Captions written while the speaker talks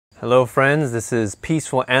Hello friends, this is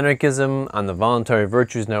Peaceful Anarchism on the Voluntary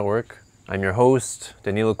Virtues Network. I'm your host,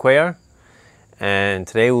 Danilo Cuellar, and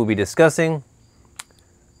today we'll be discussing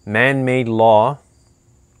man-made law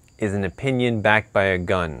is an opinion backed by a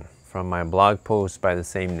gun, from my blog post by the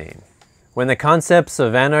same name. When the concepts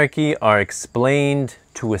of anarchy are explained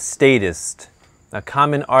to a statist, a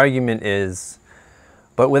common argument is,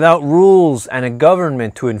 but without rules and a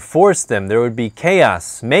government to enforce them, there would be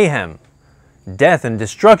chaos, mayhem, death and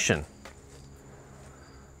destruction.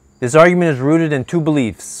 This argument is rooted in two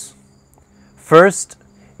beliefs. First,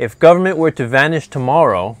 if government were to vanish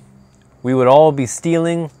tomorrow, we would all be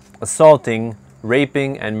stealing, assaulting,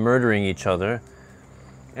 raping, and murdering each other.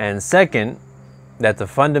 And second, that the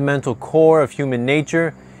fundamental core of human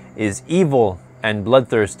nature is evil and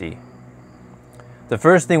bloodthirsty. The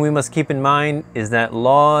first thing we must keep in mind is that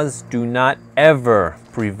laws do not ever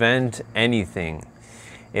prevent anything.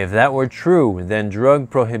 If that were true, then drug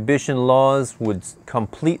prohibition laws would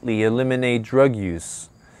completely eliminate drug use.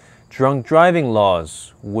 Drunk driving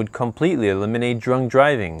laws would completely eliminate drunk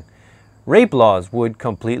driving. Rape laws would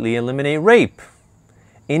completely eliminate rape.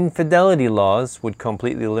 Infidelity laws would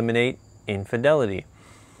completely eliminate infidelity.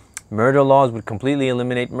 Murder laws would completely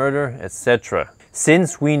eliminate murder, etc.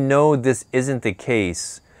 Since we know this isn't the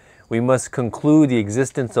case, we must conclude the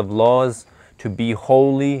existence of laws to be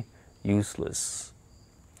wholly useless.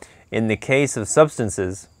 In the case of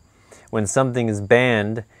substances, when something is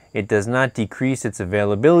banned, it does not decrease its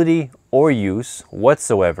availability or use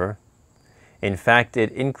whatsoever. In fact,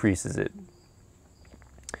 it increases it.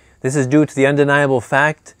 This is due to the undeniable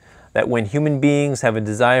fact that when human beings have a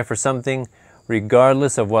desire for something,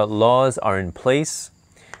 regardless of what laws are in place,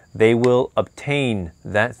 they will obtain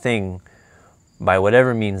that thing by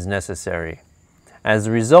whatever means necessary. As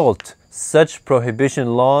a result, such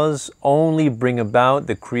prohibition laws only bring about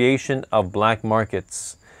the creation of black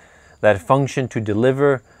markets that function to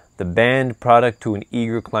deliver the banned product to an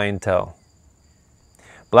eager clientele.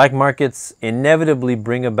 Black markets inevitably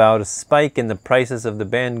bring about a spike in the prices of the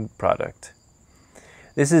banned product.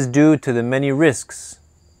 This is due to the many risks,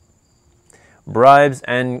 bribes,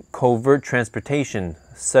 and covert transportation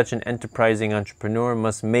such an enterprising entrepreneur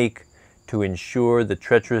must make to ensure the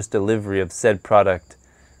treacherous delivery of said product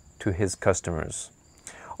to his customers.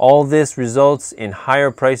 All this results in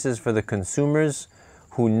higher prices for the consumers,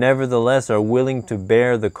 who nevertheless are willing to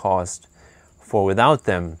bear the cost, for without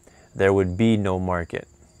them there would be no market.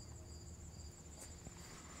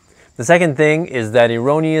 The second thing is that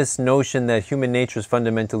erroneous notion that human nature is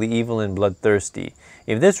fundamentally evil and bloodthirsty.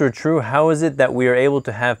 If this were true, how is it that we are able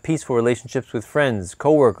to have peaceful relationships with friends,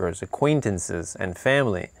 co-workers, acquaintances, and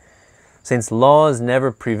family? Since laws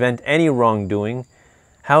never prevent any wrongdoing,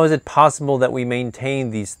 how is it possible that we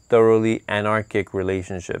maintain these thoroughly anarchic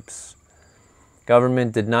relationships?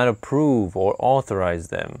 Government did not approve or authorize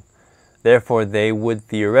them. Therefore, they would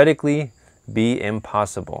theoretically be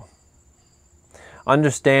impossible.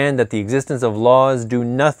 Understand that the existence of laws do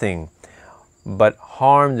nothing but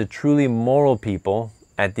harm the truly moral people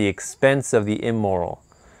at the expense of the immoral.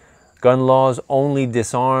 Gun laws only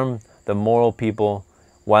disarm the moral people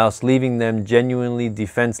whilst leaving them genuinely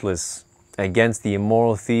defenseless against the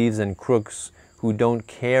immoral thieves and crooks who don't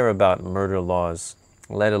care about murder laws,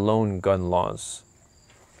 let alone gun laws.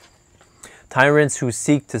 Tyrants who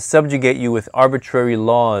seek to subjugate you with arbitrary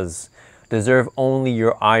laws deserve only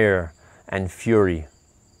your ire and fury.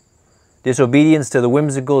 Disobedience to the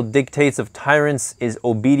whimsical dictates of tyrants is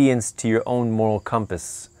obedience to your own moral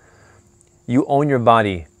compass. You own your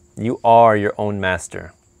body. You are your own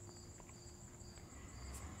master.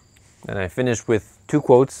 And I finish with two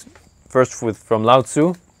quotes. First from Lao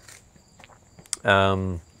Tzu,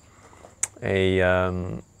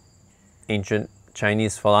 ancient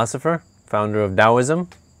Chinese philosopher, founder of Taoism,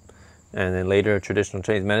 and then later traditional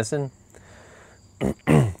Chinese medicine.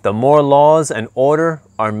 The more laws and order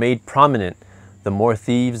are made prominent, the more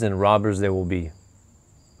thieves and robbers there will be.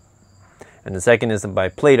 And the second is by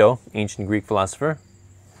Plato, ancient Greek philosopher.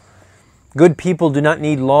 Good people do not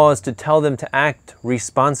need laws to tell them to act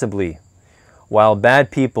responsibly, while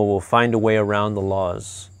bad people will find a way around the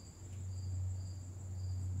laws.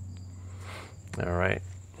 All right,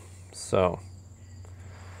 so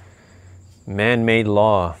man-made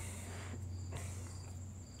law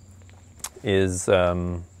is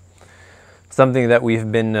something that we've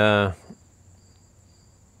been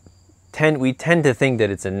we tend to think that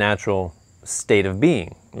it's a natural state of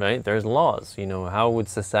being, right? There's laws. You know, how would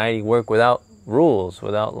society work without rules,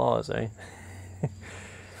 without laws, right?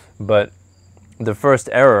 But the first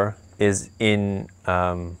error is in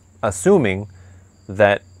assuming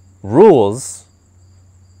that rules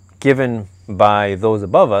given by those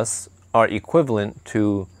above us are equivalent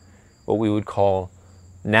to what we would call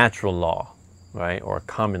natural law, right, or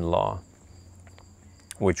common law,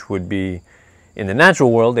 which would be, in the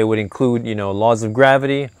natural world, they would include, laws of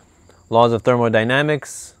gravity, laws of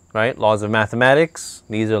thermodynamics, right, laws of mathematics.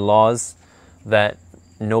 These are laws that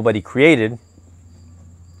nobody created,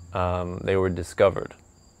 they were discovered,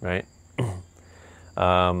 right?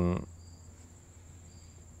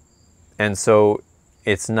 And so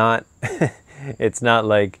it's not it's not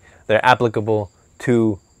like they're applicable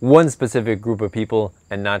to one specific group of people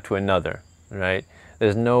and not to another, right?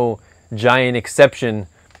 There's no giant exception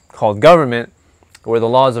called government where the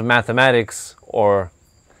laws of mathematics or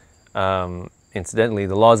incidentally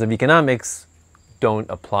the laws of economics don't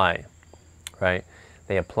apply, right?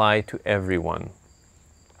 They apply to everyone.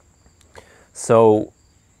 So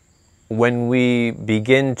when we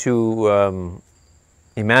begin to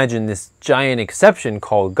imagine this giant exception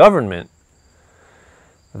called government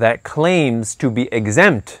that claims to be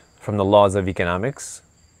exempt from the laws of economics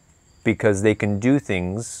because they can do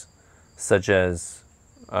things such as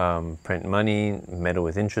print money, meddle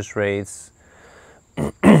with interest rates,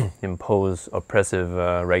 impose oppressive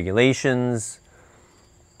regulations,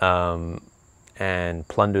 and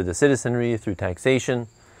plunder the citizenry through taxation.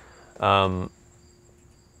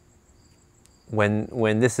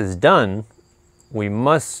 When this is done, we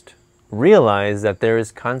must realize that there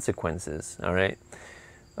is consequences, all right?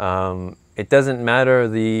 It doesn't matter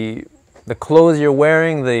the clothes you're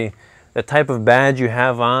wearing, the type of badge you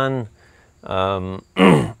have on,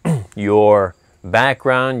 your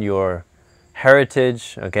background, your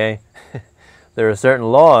heritage, okay? There are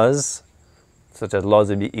certain laws, such as laws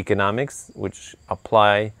of economics, which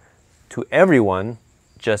apply to everyone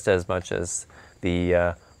just as much as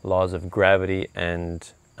the laws of gravity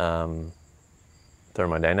and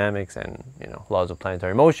thermodynamics and laws of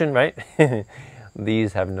planetary motion, right?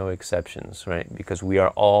 These have no exceptions, right? Because we are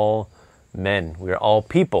all men, we are all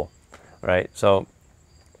people, right? So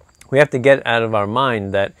we have to get out of our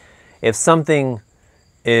mind that if something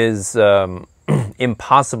is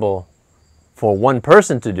impossible for one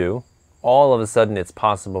person to do, all of a sudden it's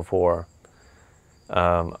possible for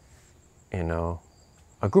a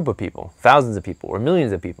group of people, thousands of people, or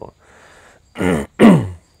millions of people.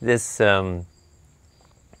 This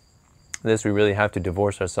we really have to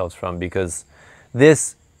divorce ourselves from, because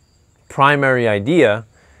this primary idea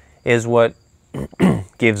is what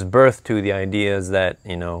gives birth to the ideas that,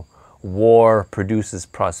 war produces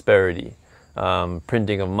prosperity,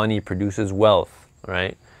 printing of money produces wealth,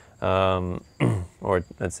 right? Or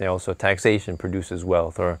let's say also taxation produces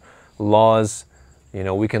wealth, or laws,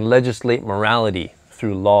 we can legislate morality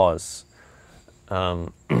through laws,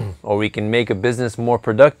 or we can make a business more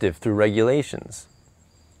productive through regulations.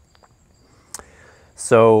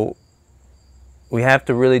 So we have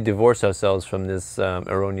to really divorce ourselves from this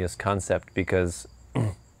erroneous concept, because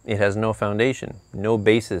it has no foundation, no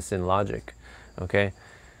basis in logic, okay?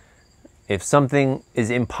 If something is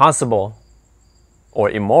impossible or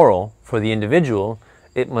immoral for the individual,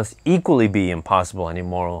 it must equally be impossible and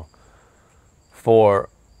immoral for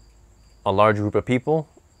a large group of people,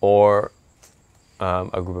 or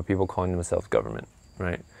a group of people calling themselves government,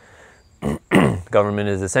 right? Government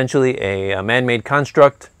is essentially a man-made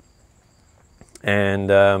construct, and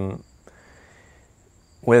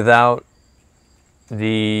without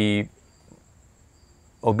the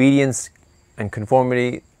obedience and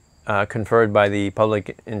conformity conferred by the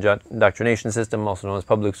public indoctrination system, also known as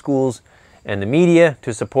public schools, and the media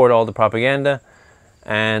to support all the propaganda,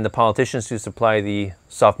 and the politicians to supply the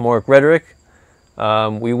sophomoric rhetoric,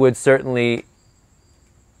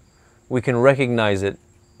 we can recognize it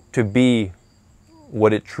to be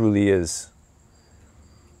what it truly is,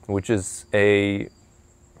 which is a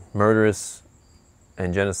murderous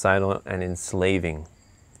and genocidal and enslaving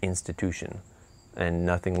institution, and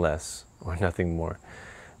nothing less or nothing more.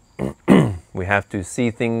 We have to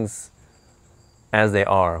see things as they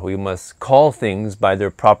are. We must call things by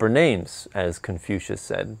their proper names, as Confucius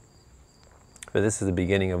said. For this is the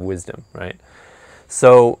beginning of wisdom, right?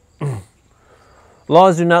 So,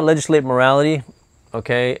 laws do not legislate morality.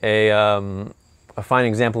 Okay, a fine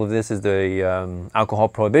example of this is the alcohol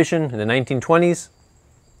prohibition in the 1920s,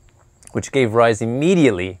 which gave rise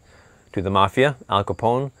immediately to the mafia, Al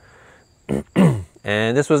Capone.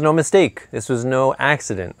 And this was no mistake. This was no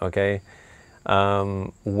accident, okay?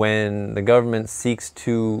 When the government seeks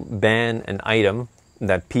to ban an item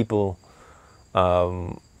that people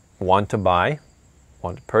want to buy,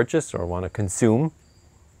 want to purchase, or want to consume,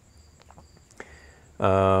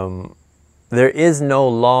 there is no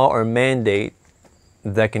law or mandate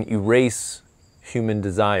that can erase human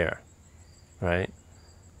desire, right?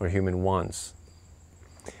 Or human wants.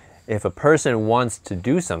 If a person wants to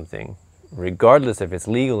do something, regardless if it's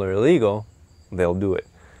legal or illegal, they'll do it,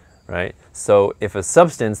 right? So if a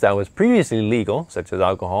substance that was previously legal, such as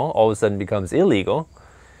alcohol, all of a sudden becomes illegal,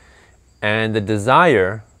 and the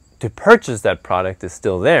desire to purchase that product is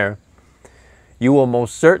still there, you will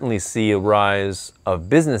most certainly see a rise of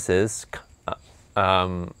businesses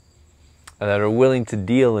that are willing to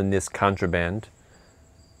deal in this contraband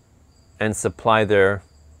and supply their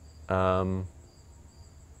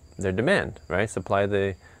demand, right? Supply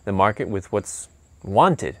the market with what's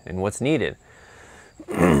wanted and what's needed.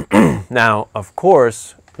 Now, of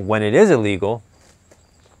course, when it is illegal,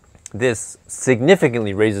 this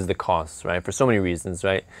significantly raises the costs, right? For so many reasons,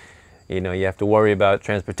 right? You know, you have to worry about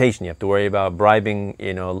transportation. You have to worry about bribing,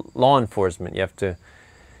 you know, law enforcement. You have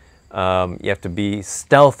to be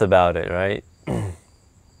stealth about it, right?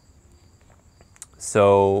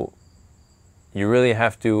 So you really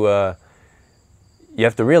have to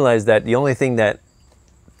realize that the only thing that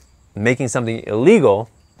making something illegal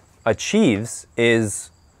achieves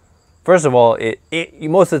is, first of all, it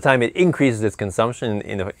most of the time it increases its consumption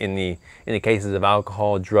in the cases of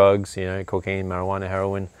alcohol, drugs, you know, cocaine, marijuana,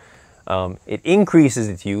 heroin. It increases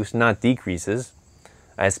its use, not decreases,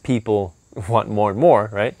 as people want more and more,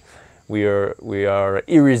 right? We are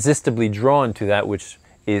irresistibly drawn to that which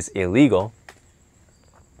is illegal.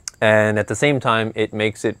 And at the same time, it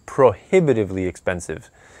makes it prohibitively expensive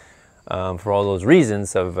for all those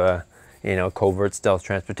reasons of, you know, covert stealth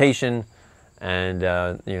transportation and,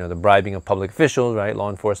 you know, the bribing of public officials, right, law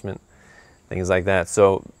enforcement, things like that.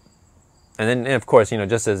 So, and of course, you know,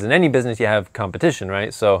 just as in any business, you have competition,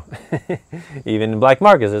 right? So even in black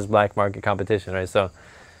markets, there's black market competition, right? So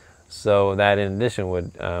that in addition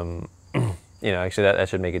would, you know, actually that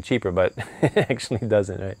should make it cheaper, but it actually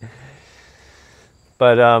doesn't, right?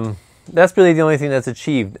 But that's really the only thing that's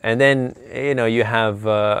achieved. And then, you know, you have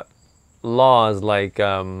laws like,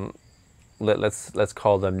 let's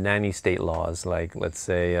call them nanny state laws. Like, let's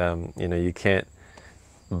say, you know, you can't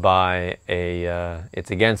buy it's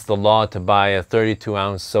against the law to buy a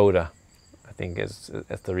 32-ounce soda. I think that's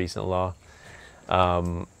the recent law.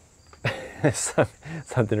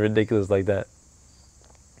 Something ridiculous like that.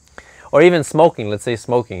 Or even smoking. Let's say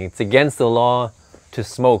smoking. It's against the law to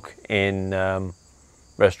smoke in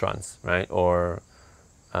restaurants, right? Or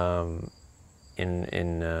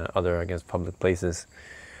in other, I guess, public places.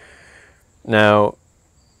 Now,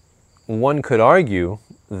 one could argue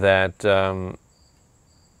that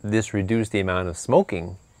this reduced the amount of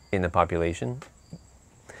smoking in the population.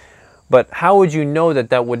 But how would you know that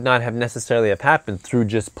that would not have necessarily have happened through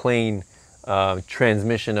just plain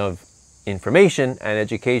transmission of information and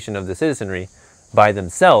education of the citizenry by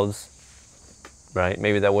themselves, right?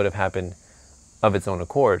 Maybe that would have happened of its own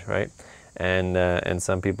accord, right? And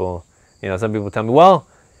some people, you know, some people tell me, well,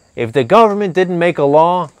 if the government didn't make a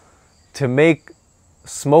law to make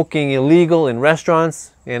smoking illegal in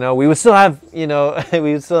restaurants, you know, we would still have, you know,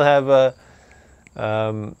 we would still have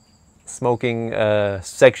smoking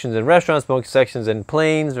sections in restaurants, smoking sections in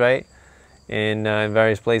planes, right? In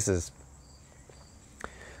various places.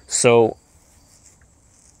 So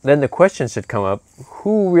then the question should come up: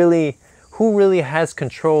 who really has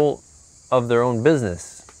control of their own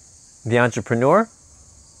business? The entrepreneur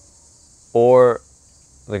or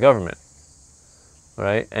the government,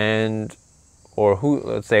 right? And or who,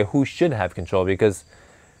 let's say, who should have control? Because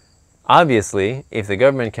obviously, if the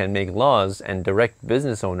government can make laws and direct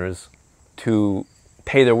business owners to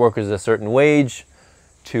pay their workers a certain wage,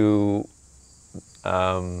 to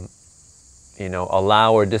you know,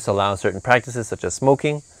 allow or disallow certain practices such as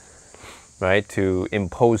smoking, right? To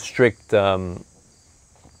impose strict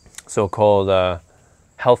so-called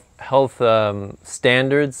health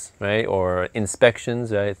standards, right? Or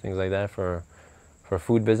inspections, right? Things like that for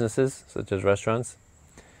food businesses such as restaurants.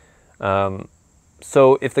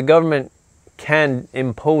 So if the government can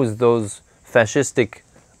impose those fascistic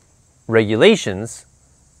regulations,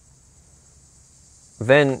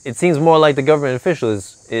 then it seems more like the government official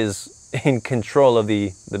is in control of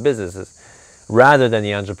the businesses rather than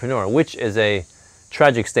the entrepreneur, which is a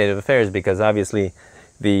tragic state of affairs, because obviously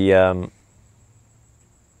the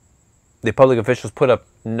public officials put up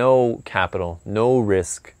no capital, no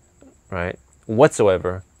risk, right,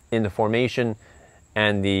 whatsoever in the formation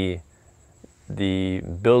and the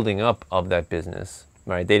building up of that business,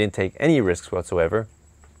 right? They didn't take any risks whatsoever.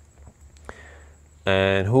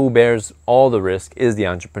 And who bears all the risk is the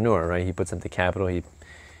entrepreneur, right? He puts up the capital, he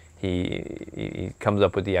comes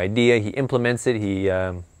up with the idea, he implements it, he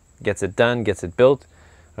gets it done, gets it built,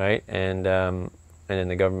 right? And then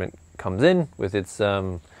the government comes in with its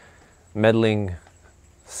meddling,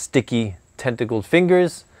 sticky, tentacled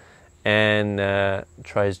fingers and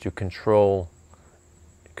tries to control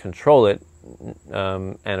it,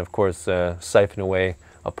 and of course siphon away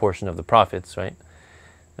a portion of the profits, right?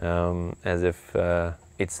 As if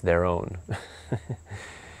it's their own.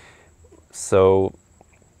 So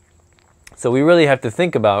we really have to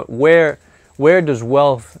think about where does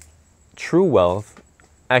wealth, true wealth,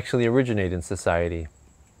 actually originate in society?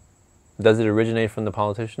 Does it originate from the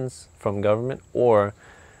politicians, from government, or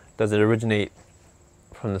does it originate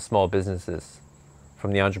from the small businesses,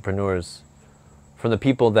 from the entrepreneurs, from the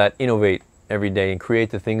people that innovate every day and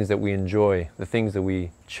create the things that we enjoy, the things that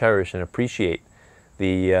we cherish and appreciate,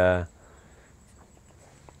 the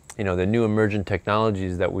the new emergent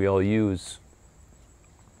technologies that we all use,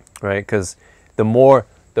 right? Because the more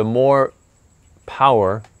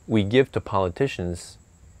power we give to politicians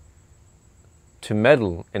to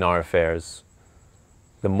meddle in our affairs,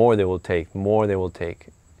 the more they will take,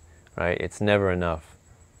 right? It's never enough.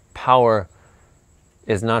 Power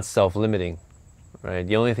is not self-limiting, right?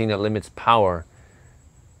 The only thing that limits power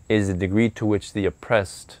is the degree to which the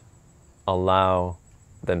oppressed allow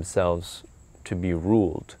themselves to be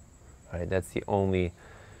ruled, right? That's the only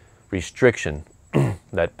restriction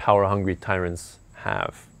that power-hungry tyrants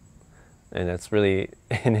have, and that's really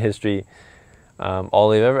in history all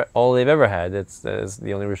they've ever had. That's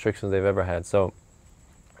the only restrictions they've ever had. So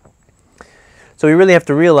we really have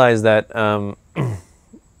to realize that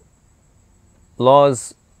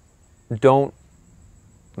laws don't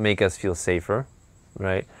make us feel safer,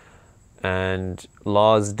 right? And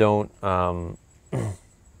laws don't.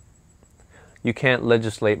 You can't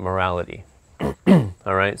legislate morality.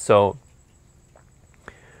 All right. So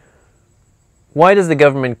why does the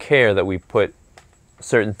government care that we put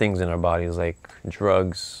certain things in our bodies, like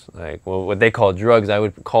drugs, like what they call drugs? I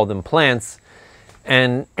would call them plants,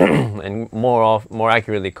 and and more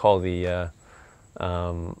accurately call the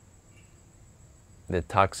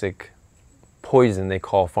toxic poison they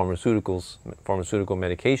call pharmaceutical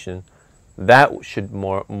medication. That should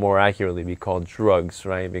more accurately be called drugs,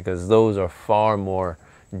 right? Because those are far more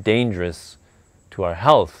dangerous to our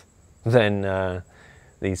health than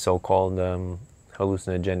these so-called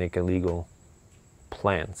hallucinogenic illegal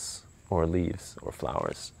plants or leaves or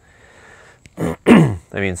flowers. I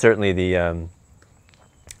mean, certainly the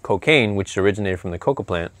cocaine, which originated from the coca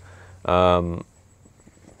plant,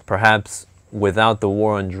 perhaps without the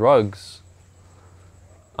war on drugs,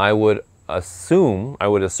 I would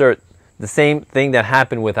assert the same thing that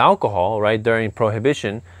happened with alcohol, right? During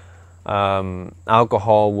Prohibition,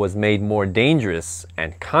 alcohol was made more dangerous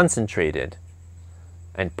and concentrated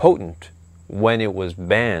and potent when it was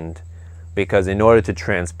banned, because in order to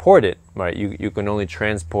transport it, right, you can only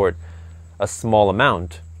transport a small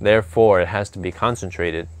amount. Therefore, it has to be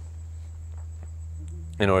concentrated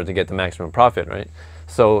in order to get the maximum profit, right?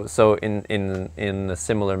 So in a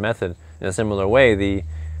similar method, in a similar way,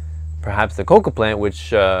 perhaps the coca plant,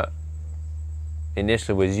 which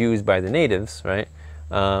initially was used by the natives, right?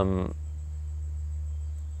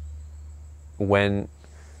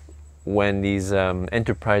 When these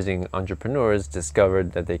enterprising entrepreneurs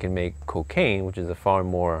discovered that they can make cocaine, which is a far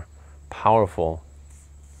more powerful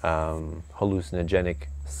hallucinogenic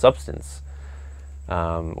substance,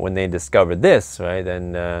 when they discovered this, right,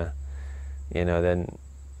 then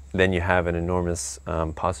then you have an enormous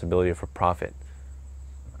possibility for profit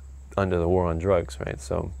under the war on drugs, right?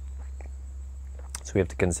 So we have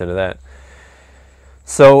to consider that.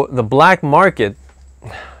 So the black market,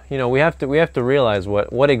 we have to realize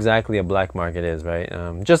what exactly a black market is, right?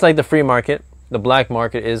 Just like the free market, the black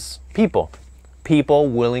market is people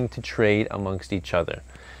willing to trade amongst each other.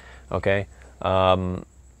 Okay,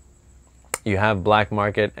 you have black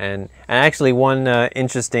market, and actually one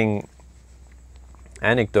interesting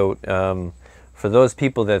anecdote for those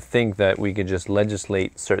people that think that we could just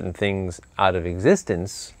legislate certain things out of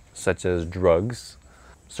existence, such as drugs,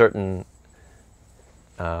 certain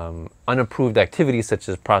unapproved activities such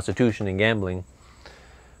as prostitution and gambling,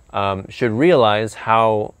 should realize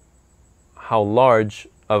how large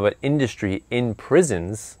of an industry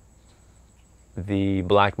imprisons the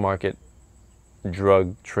black market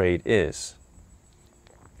drug trade is.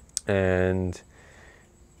 And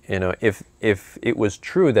if it was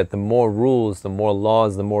true that the more rules, the more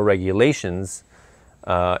laws, the more regulations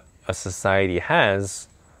a society has,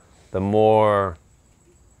 the more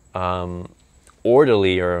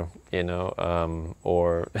orderly or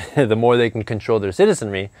the more they can control their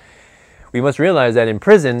citizenry, we must realize that in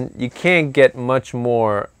prison you can't get much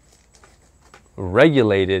more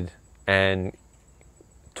regulated and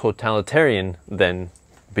totalitarian than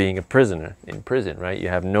being a prisoner in prison, right? You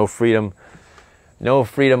have no freedom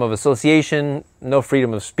of association, no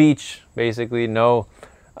freedom of speech, basically, no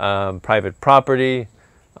private property,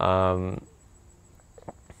 no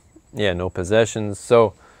possessions.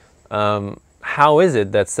 So how is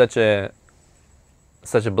it that such a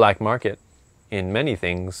black market in many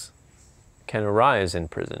things can arise in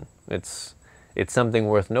prison? It's something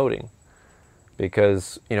worth noting,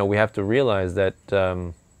 because we have to realize that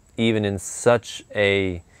even in such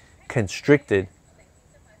a constricted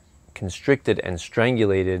and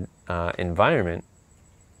strangulated environment,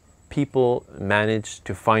 people manage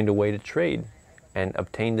to find a way to trade and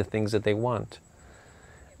obtain the things that they want.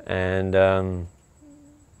 And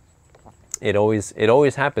it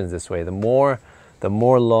always happens this way. The more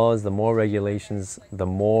laws, the more regulations, the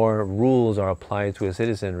more rules are applied to a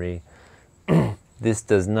citizenry, this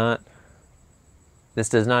does not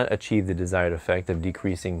achieve the desired effect of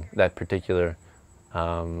decreasing that particular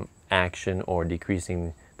action or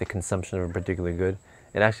decreasing the consumption of a particular good.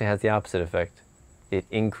 It actually has the opposite effect. It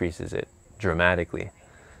increases it dramatically.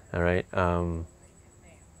 All right,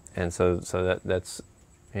 and so that's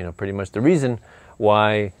pretty much the reason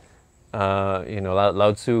why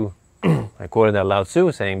Lao Tzu. I quoted that Lao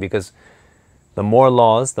Tzu saying, because the more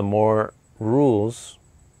laws, the more rules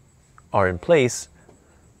are in place,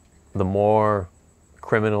 the more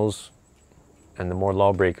criminals and the more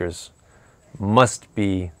lawbreakers must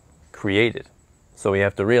be created. So we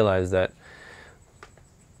have to realize that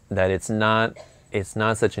it's not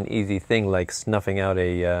such an easy thing like snuffing out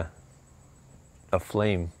a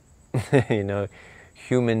flame. The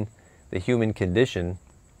human condition,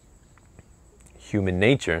 human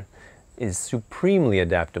nature, is supremely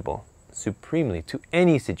adaptable, supremely, to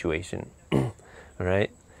any situation. All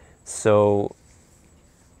right? So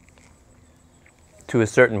to a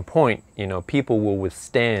certain point, people will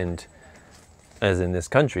withstand, as in this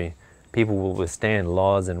country, people will withstand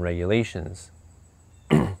laws and regulations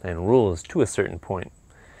and rules to a certain point,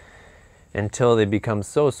 until they become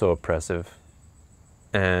so oppressive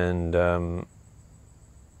and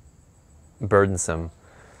burdensome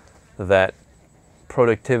that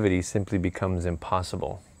productivity simply becomes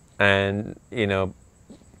impossible. And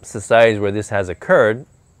societies where this has occurred,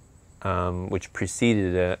 which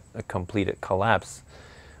preceded a complete collapse,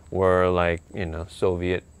 were like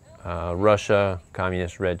Soviet Russia,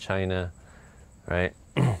 communist Red China, right?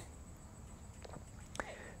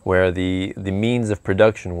 Where the means of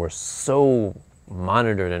production were so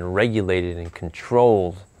monitored and regulated and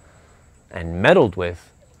controlled and meddled with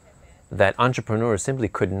that entrepreneurs simply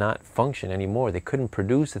could not function anymore. They couldn't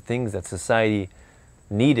produce the things that society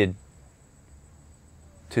needed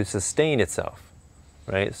to sustain itself,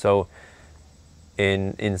 right? So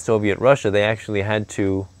in Soviet Russia, they actually had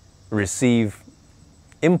to receive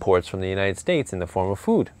imports from the United States in the form of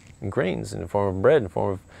food, and grains, in the form of bread, in the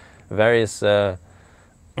form of various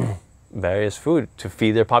various food to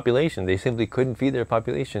feed their population. They simply couldn't feed their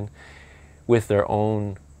population with their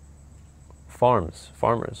own farmers,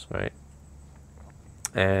 right?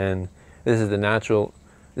 And this is the natural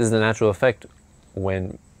effect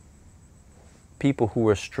when people who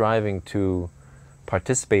are striving to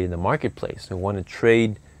participate in the marketplace, who want to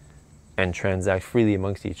trade and transact freely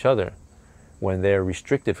amongst each other, when they're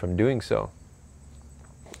restricted from doing so,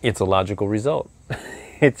 it's a logical result.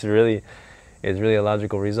 It's really a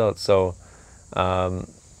logical result. So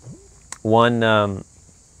one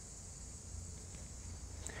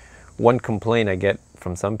complaint I get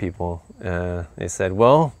from some people, they said,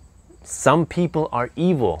 well, some people are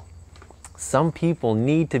evil. Some people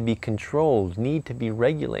need to be controlled, need to be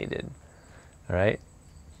regulated, all right?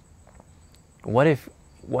 What if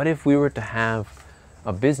we were to have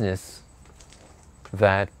a business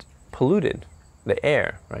that polluted the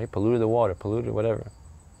air, right? Polluted the water, polluted whatever.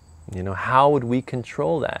 How would we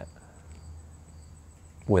control that?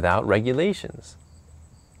 Without regulations.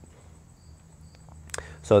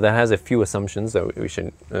 So that has a few assumptions that we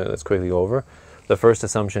should let's quickly go over. The first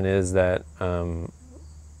assumption is that the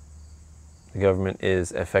government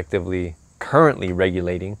is effectively currently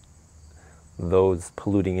regulating those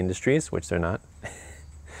polluting industries, which they're not.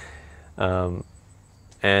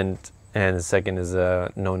 And the second is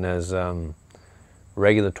known as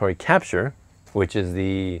regulatory capture, which is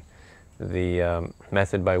the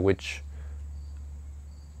method by which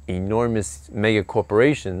enormous mega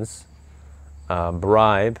corporations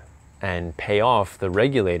bribe and pay off the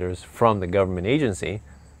regulators from the government agency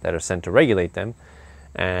that are sent to regulate them.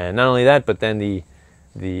 And not only that, but then the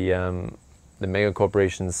mega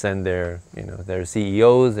corporations send their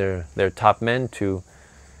CEOs, their top men to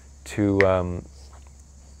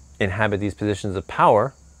inhabit these positions of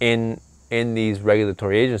power in in these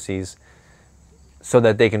regulatory agencies so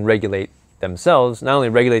that they can regulate themselves, not only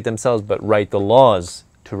regulate themselves, but write the laws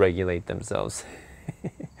to regulate themselves.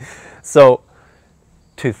 So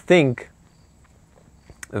to think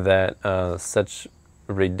that such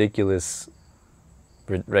ridiculous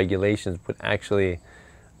regulations would actually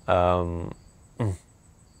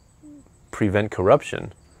prevent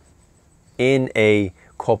corruption in a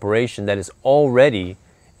corporation that is already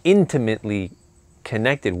intimately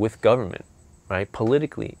connected with government, right?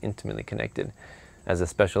 Politically intimately connected as a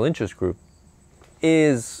special interest group,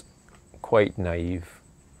 is quite naive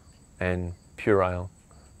and puerile.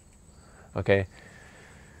 Okay?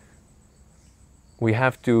 We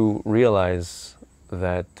have to realize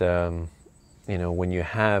that, you know, when you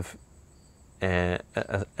have an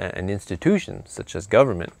institution such as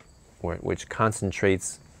government, which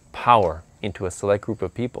concentrates power into a select group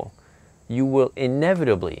of people, you will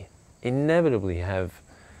inevitably have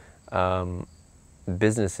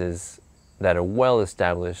businesses that are well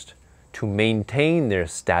established to maintain their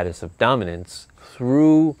status of dominance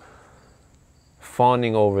through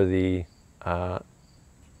fawning over the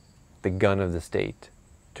gun of the state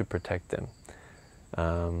to protect them.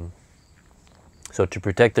 So to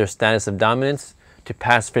protect their status of dominance, to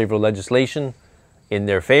pass favorable legislation in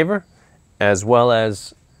their favor, as well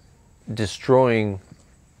as destroying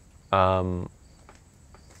the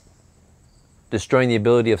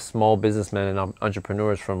ability of small businessmen and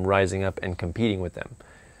entrepreneurs from rising up and competing with them,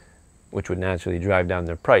 which would naturally drive down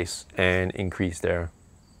their price and increase their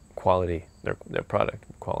quality, their product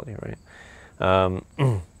quality, right?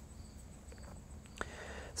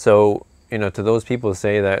 So, you know, to those people who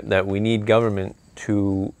say that we need government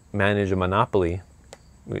to manage a monopoly,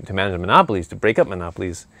 to break up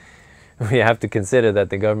monopolies, we have to consider that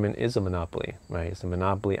the government is a monopoly, right? It's a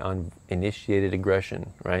monopoly on initiated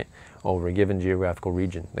aggression, right, over a given geographical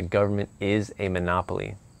region. The government is a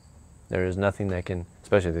monopoly. There is nothing that can,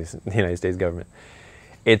 especially the United States government,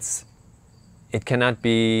 it cannot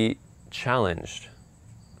be challenged,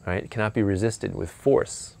 right? It cannot be resisted with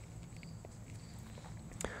force.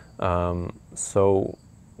 So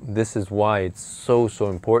this is why it's so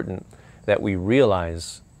important that we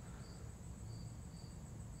realize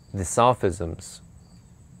the sophisms,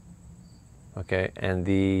 okay, and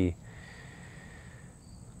the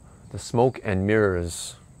smoke and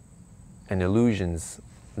mirrors and illusions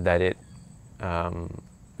that it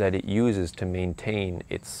uses to maintain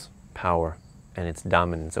its power and its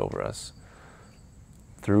dominance over us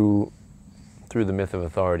through the myth of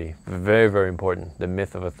authority. Very, very important, the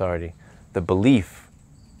myth of authority. The belief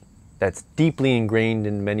that's deeply ingrained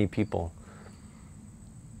in many people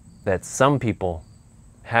that some people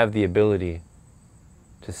have the ability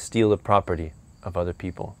to steal the property of other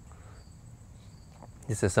people.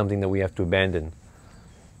 This is something that we have to abandon.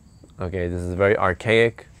 Okay, this is a very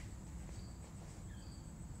archaic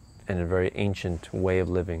and a very ancient way of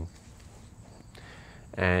living.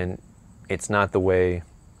 And it's not the way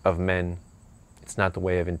of men. It's not the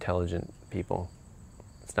way of intelligent people.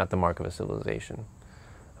 It's not the mark of a civilization.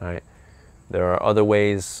 All right? There are other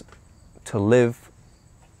ways to live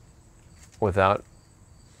without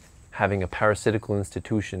having a parasitical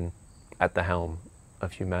institution at the helm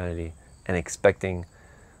of humanity and expecting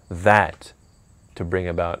that to bring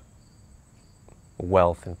about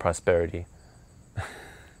wealth and prosperity.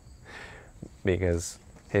 Because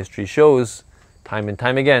history shows time and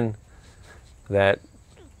time again that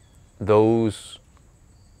those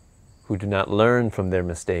who do not learn from their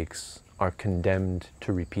mistakes are condemned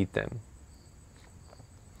to repeat them.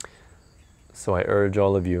 So I urge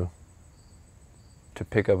all of you to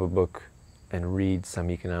pick up a book and read some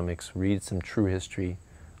economics, read some true history,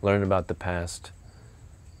 learn about the past.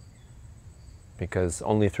 Because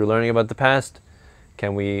only through learning about the past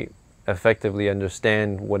can we effectively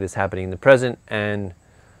understand what is happening in the present and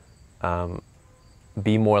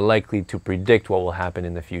be more likely to predict what will happen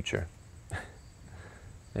in the future.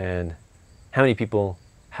 And how many people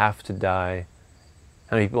have to die?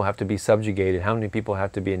 How many people have to be subjugated? How many people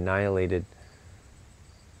have to be annihilated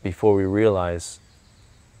before we realize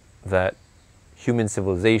that human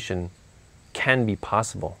civilization can be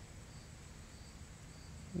possible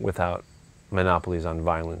without monopolies on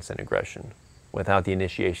violence and aggression, without the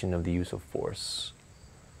initiation of the use of force,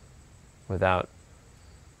 without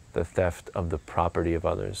the theft of the property of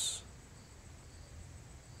others,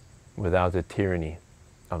 without the tyranny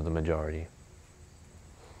of the majority.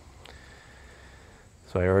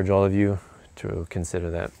 So I urge all of you to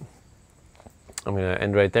consider that. I'm going to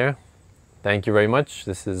end right there. Thank you very much.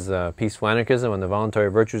 This is Peaceful Anarchism on the Voluntary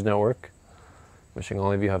Virtues Network. Wishing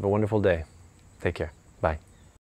all of you have a wonderful day. Take care.